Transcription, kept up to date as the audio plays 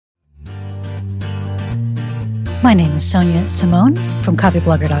My name is Sonia Simone from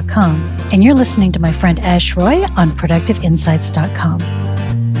copyblogger.com, and you're listening to my friend Ash Roy on productiveinsights.com.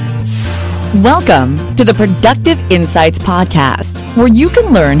 Welcome to the Productive Insights Podcast, where you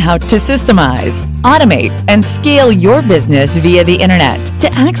can learn how to systemize, automate, and scale your business via the internet.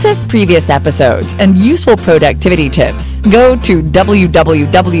 To access previous episodes and useful productivity tips, go to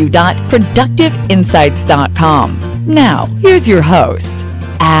www.productiveinsights.com. Now, here's your host,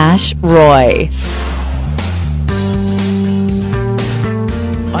 Ash Roy.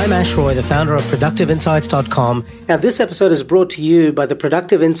 I'm Ash Roy, the founder of productiveinsights.com. Now, this episode is brought to you by the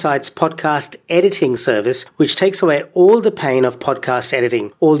Productive Insights podcast editing service, which takes away all the pain of podcast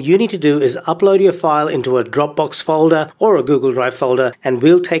editing. All you need to do is upload your file into a Dropbox folder or a Google Drive folder, and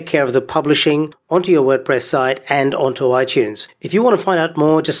we'll take care of the publishing onto your WordPress site and onto iTunes. If you want to find out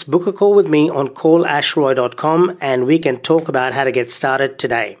more, just book a call with me on callashroy.com, and we can talk about how to get started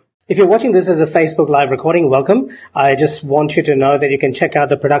today. If you're watching this as a Facebook Live recording, welcome. I just want you to know that you can check out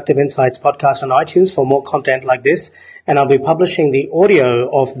the Productive Insights podcast on iTunes for more content like this. And I'll be publishing the audio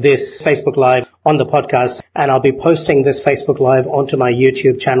of this Facebook Live on the podcast, and I'll be posting this Facebook Live onto my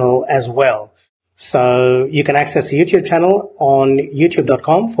YouTube channel as well. So you can access the YouTube channel on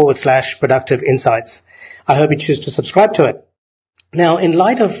youtube.com/Productive Insights. I hope you choose to subscribe to it. Now, in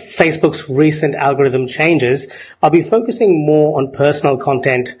light of Facebook's recent algorithm changes, I'll be focusing more on personal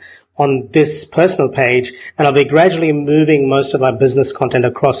content on this personal page, and I'll be gradually moving most of my business content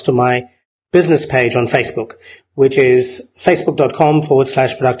across to my business page on Facebook, which is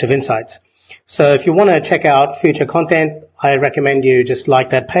facebook.com/Productive Insights. So if you want to check out future content, I recommend you just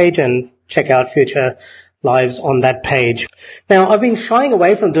like that page and check out future lives on that page. Now, I've been shying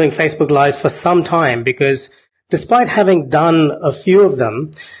away from doing Facebook Lives for some time because despite having done a few of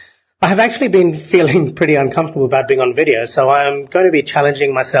them, I have actually been feeling pretty uncomfortable about being on video. So I'm going to be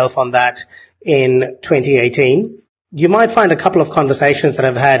challenging myself on that in 2018. You might find a couple of conversations that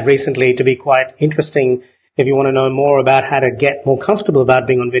I've had recently to be quite interesting if you want to know more about how to get more comfortable about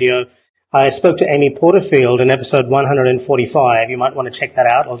being on video. I spoke to Amy Porterfield in episode 145. You might want to check that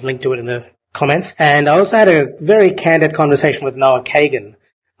out. I'll link to it in the comments. And I also had a very candid conversation with Noah Kagan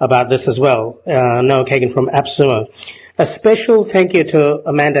about this as well. Noah Kagan from AppSumo. A special thank you to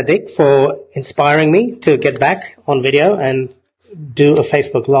Amanda Dick for inspiring me to get back on video and do a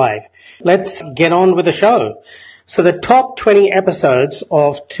Facebook Live. Let's get on with the show. So the top 20 episodes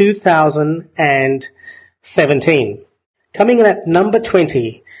of 2017. Coming in at number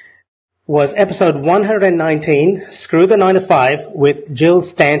 20 was episode 119, Screw the 9 to 5, with Jill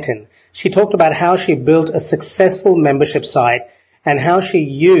Stanton. She talked about how she built a successful membership site and how she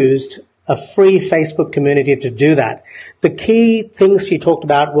used a free Facebook community to do that. The key things she talked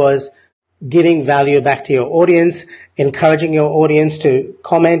about was giving value back to your audience, encouraging your audience to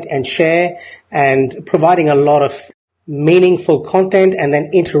comment and share, and providing a lot of meaningful content and then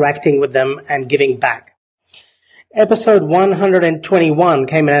interacting with them and giving back. Episode 121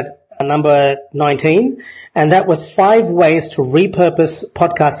 came in at number 19, and that was 5 ways to repurpose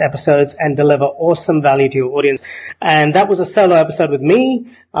podcast episodes and deliver awesome value to your audience. And that was a solo episode with me.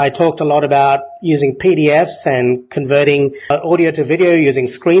 I talked a lot about using PDFs and converting audio to video using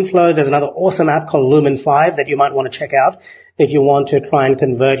ScreenFlow. There's another awesome app called Lumen 5 that you might want to check out if you want to try and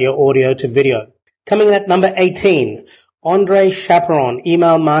convert your audio to video. Coming in at number 18, Andre Chaperon,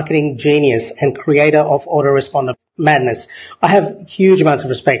 email marketing genius and creator of Autoresponder Madness. I have huge amounts of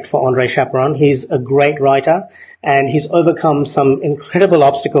respect for Andre Chaperon. He's a great writer and he's overcome some incredible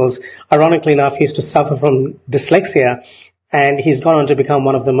obstacles. Ironically enough, he used to suffer from dyslexia, and he's gone on to become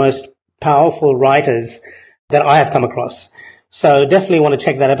one of the most powerful writers that I have come across. So definitely want to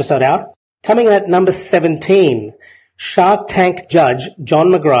check that episode out. Coming in at number 17, Shark Tank judge John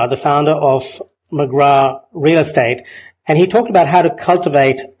McGrath, the founder of McGrath Real Estate, and he talked about how to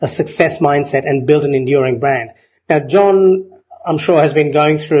cultivate a success mindset and build an enduring brand. Now, John, I'm sure, has been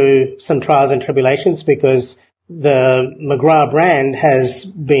going through some trials and tribulations because the McGrath brand has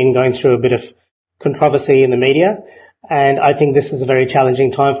been going through a bit of controversy in the media. And I think this is a very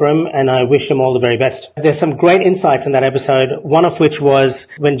challenging time for him, and I wish him all the very best. There's some great insights in that episode, one of which was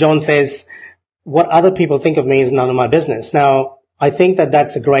when John says, what other people think of me is none of my business. Now, I think that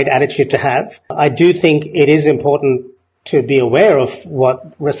that's a great attitude to have. I do think it is important to be aware of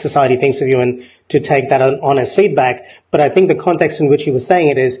what society thinks of you and to take that on as feedback. But I think the context in which he was saying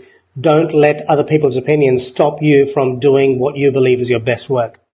it is, don't let other people's opinions stop you from doing what you believe is your best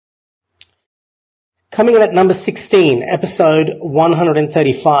work. Coming in at number 16, episode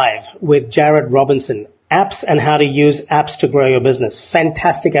 135 with Jared Robinson, apps and how to use apps to grow your business.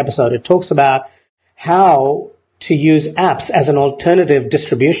 Fantastic episode. It talks about how to use apps as an alternative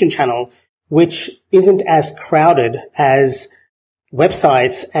distribution channel which isn't as crowded as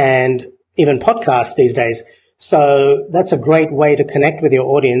websites and even podcasts these days. So that's a great way to connect with your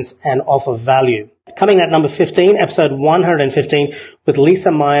audience and offer value. Coming at number 15, episode 115 with Lisa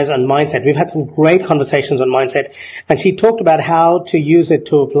Myers on mindset. We've had some great conversations on mindset, and she talked about how to use it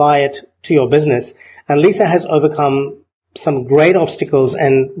to apply it to your business. And Lisa has overcome some great obstacles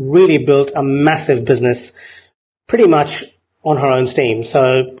and really built a massive business pretty much on her own steam.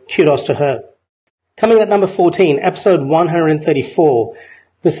 So kudos to her. Coming at number 14, episode 134,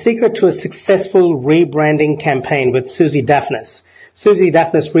 The Secret to a Successful Rebranding Campaign with Susie Daphnis. Susie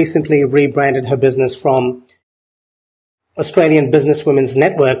Daphnis recently rebranded her business from Australian Businesswomen's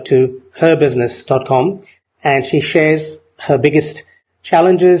Network to herbusiness.com, and she shares her biggest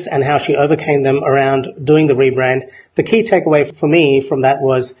challenges and how she overcame them around doing the rebrand. The key takeaway for me from that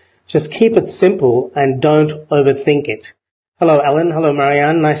was just keep it simple and don't overthink it. Hello, Ellen. Hello,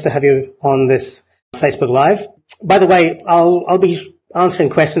 Marianne. Nice to have you on this Facebook Live. By the way, I'll be answering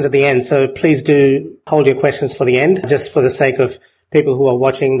questions at the end, so please do hold your questions for the end, just for the sake of people who are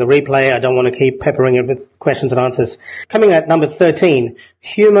watching the replay. I don't want to keep peppering it with questions and answers. Coming at number 13,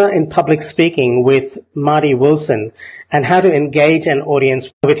 humor in public speaking with Marty Wilson, and how to engage an audience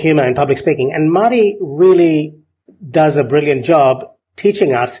with humor in public speaking. And Marty really does a brilliant job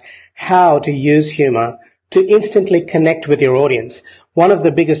teaching us how to use humor to instantly connect with your audience. One of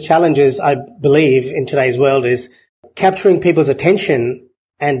the biggest challenges, I believe, in today's world is capturing people's attention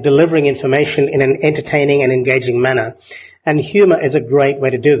and delivering information in an entertaining and engaging manner. And humor is a great way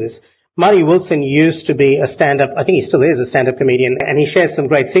to do this. Marty Wilson used to be a stand-up, I think he still is a stand-up comedian, and he shares some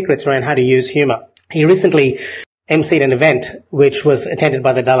great secrets around how to use humor. He recently emceed an event which was attended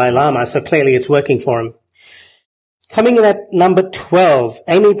by the Dalai Lama, so clearly it's working for him. Coming in at number 12,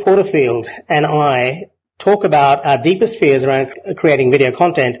 Amy Porterfield and I talk about our deepest fears around creating video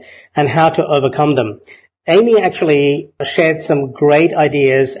content and how to overcome them. Amy actually shared some great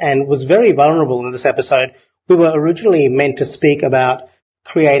ideas and was very vulnerable in this episode. We were originally meant to speak about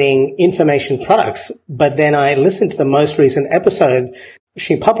creating information products, but then I listened to the most recent episode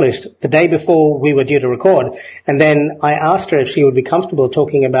she published the day before we were due to record. And then I asked her if she would be comfortable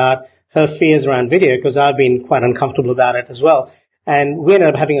talking about her fears around video, because I've been quite uncomfortable about it as well. And we ended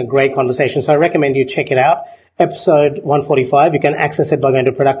up having a great conversation. So I recommend you check it out. Episode 145. You can access it by going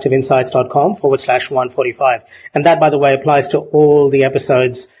to productiveinsights.com/145. And that, by the way, applies to all the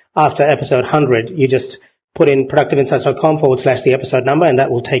episodes after episode 100. You just put in productiveinsights.com/the episode number, and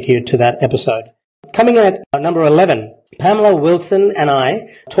that will take you to that episode. Coming in at number 11, Pamela Wilson and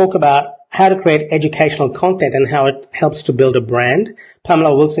I talk about how to create educational content and how it helps to build a brand.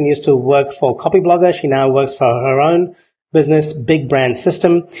 Pamela Wilson used to work for Copyblogger. She now works for her own business, Big Brand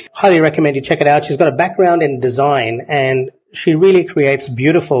System. Highly recommend you check it out. She's got a background in design, and she really creates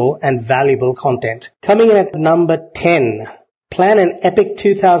beautiful and valuable content. Coming in at number 10, plan an epic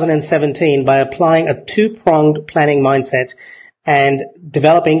 2017 by applying a two-pronged planning mindset and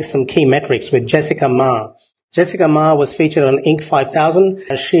developing some key metrics with Jessica Ma. Jessica Ma was featured on Inc. 5000.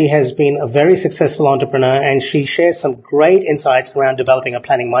 She has been a very successful entrepreneur, and she shares some great insights around developing a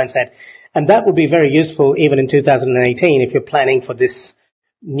planning mindset. And that would be very useful even in 2018 if you're planning for this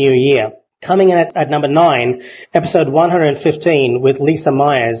new year. Coming in at number 9, episode 115 with Lisa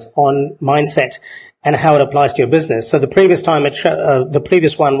Myers on mindset and how it applies to your business. So the previous time the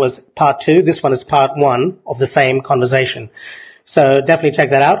previous one was part 2. This one is part 1 of the same conversation. So definitely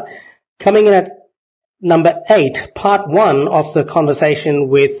check that out. Coming in at number 8, part 1 of the conversation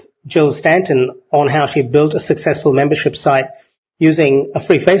with Jill Stanton on how she built a successful membership site using a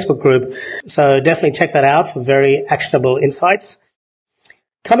free Facebook group. So definitely check that out for very actionable insights.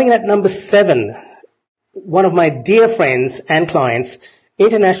 Coming in at number 7, one of my dear friends and clients,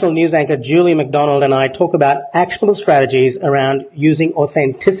 international news anchor Julie McDonald, and I talk about actionable strategies around using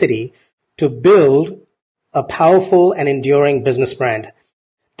authenticity to build a powerful and enduring business brand.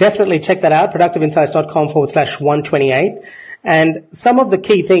 Definitely check that out, productiveinsights.com/128. And some of the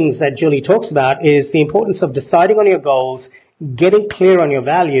key things that Julie talks about is the importance of deciding on your goals, getting clear on your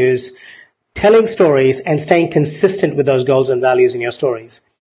values, telling stories, and staying consistent with those goals and values in your stories.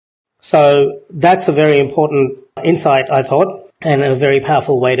 So that's a very important insight, I thought, and a very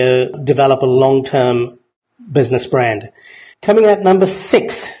powerful way to develop a long-term business brand. Coming at number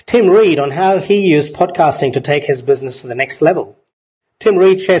 6, Tim Reed on how he used podcasting to take his business to the next level. Tim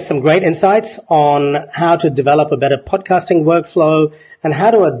Reed shares some great insights on how to develop a better podcasting workflow and how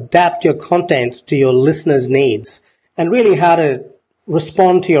to adapt your content to your listeners' needs, and really how to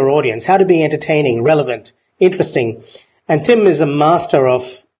respond to your audience, how to be entertaining, relevant, interesting. And Tim is a master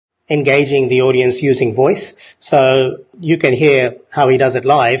of engaging the audience using voice. So you can hear how he does it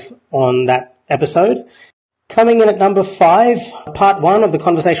live on that episode. Coming in at number 5, part 1 of the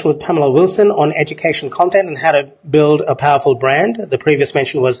conversation with Pamela Wilson on education content and how to build a powerful brand. The previous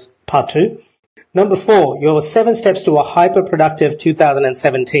mention was part 2. Number 4, your 7 steps to a hyper-productive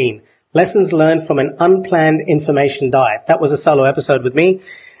 2017. Lessons learned from an unplanned information diet. That was a solo episode with me.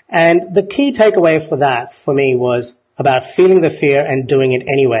 And the key takeaway for that for me was about feeling the fear and doing it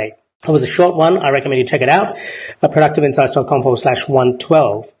anyway. It was a short one. I recommend you check it out at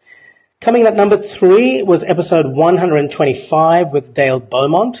productiveinsights.com/112. Coming in at number 3 was episode 125 with Dale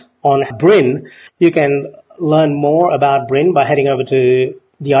Beaumont on Brin. You can learn more about Brin by heading over to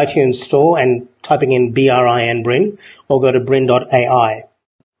the iTunes store and typing in BRIN Brin, or go to brin.ai.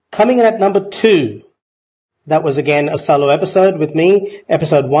 Coming in at number 2, that was again a solo episode with me,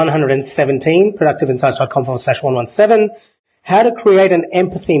 episode 117, productiveinsights.com/117, how to create an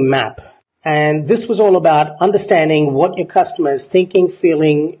empathy map. And this was all about understanding what your customer is thinking,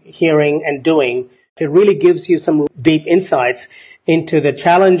 feeling, hearing, and doing. It really gives you some deep insights into the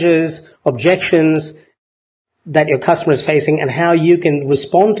challenges, objections that your customer is facing and how you can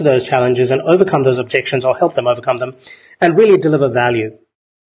respond to those challenges and overcome those objections or help them overcome them and really deliver value.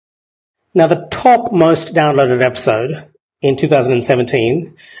 Now, the top most downloaded episode in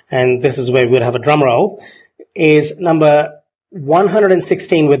 2017, and this is where we would have a drum roll, is number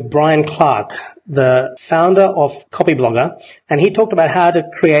 116 with Brian Clark, the founder of Copyblogger, and he talked about how to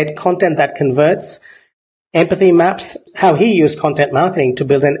create content that converts, empathy maps, how he used content marketing to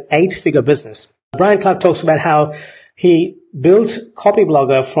build an 8-figure business. Brian Clark talks about how he built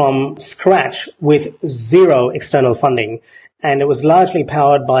Copyblogger from scratch with 0 external funding, and it was largely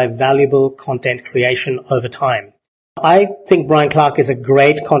powered by valuable content creation over time. I think Brian Clark is a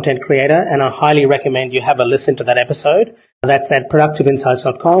great content creator, and I highly recommend you have a listen to that episode. That's at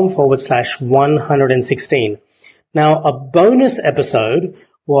productiveinsights.com/116. Now, a bonus episode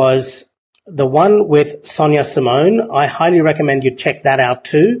was the one with Sonia Simone. I highly recommend you check that out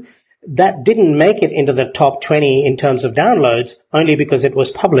too. That didn't make it into the top 20 in terms of downloads, only because it was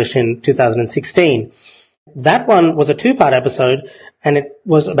published in 2016. That one was a 2-part episode, and it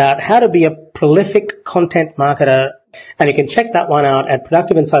was about how to be a prolific content marketer. And you can check that one out at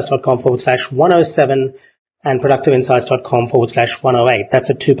productiveinsights.com/107 and productiveinsights.com/108. That's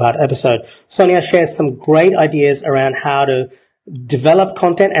a 2-part episode. Sonia shares some great ideas around how to develop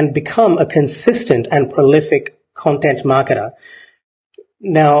content and become a consistent and prolific content marketer.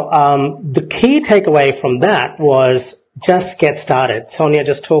 Now, the key takeaway from that was just get started. Sonia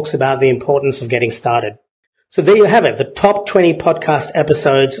just talks about the importance of getting started. So there you have it, the top 20 podcast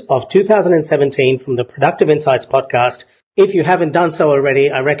episodes of 2017 from the Productive Insights podcast. If you haven't done so already,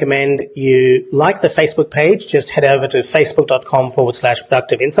 I recommend you like the Facebook page. Just head over to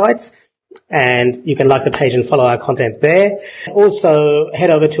facebook.com/Productive Insights, and you can like the page and follow our content there. Also, head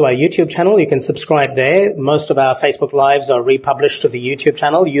over to our YouTube channel. You can subscribe there. Most of our Facebook Lives are republished to the YouTube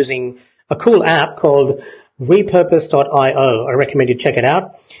channel using a cool app called repurpose.io. I recommend you check it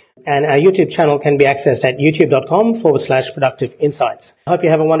out. And our YouTube channel can be accessed at youtube.com/Productive Insights. I hope you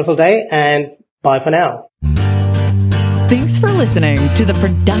have a wonderful day, and bye for now. Thanks for listening to the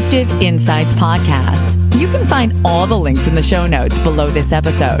Productive Insights podcast. You can find all the links in the show notes below this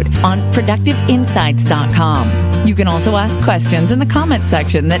episode on productiveinsights.com. You can also ask questions in the comment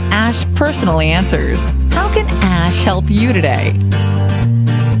section that Ash personally answers. How can Ash help you today?